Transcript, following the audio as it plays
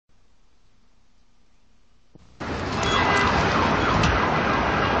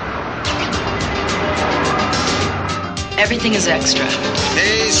Everything is extra.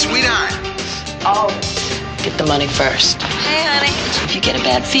 Hey, sweetheart. Oh, get the money first. Hey, honey. If you get a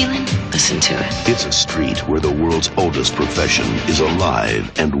bad feeling, listen to it. It's a street where the world's oldest profession is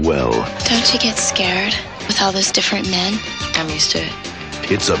alive and well. Don't you get scared with all those different men? I'm used to it.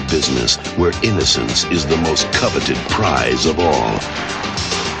 It's a business where innocence is the most coveted prize of all.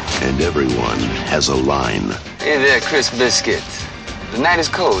 And everyone has a line. Hey there, Chris Biscuit. The night is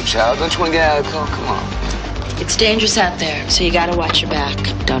cold, child. Don't you want to get out of the cold? Come on. It's dangerous out there, so you gotta watch your back.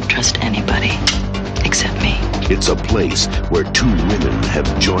 Don't trust anybody, except me. It's a place where two women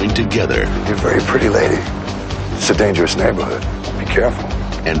have joined together. You're a very pretty lady. It's a dangerous neighborhood. Be careful.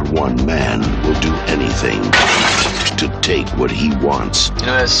 And one man will do anything to take what he wants. You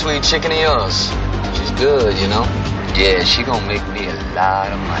know that sweet chicken of yours? She's good, you know? Yeah, she gonna make me a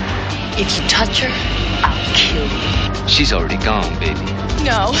lot of money. If you touch her, I'll kill you. She's already gone, baby.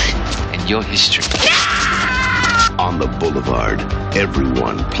 No. And your history. On the Boulevard,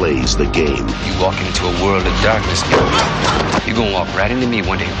 everyone plays the game. You walking into a world of darkness, baby. You're gonna walk right into me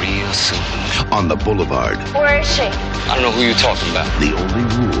one day real soon. On the Boulevard, Where is she? I don't know who you're talking about. the only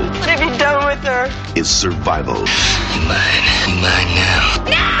rule What have you done with her? is survival. You mine. You mine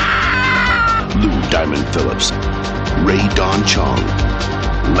now. Lou Diamond Phillips, Ray Don Chong,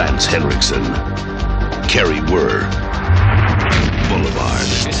 Lance Henriksen, Kari Wuhrer. Boulevard.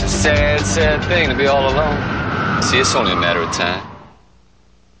 It's a sad, sad thing to be all alone. See, it's only a matter of time.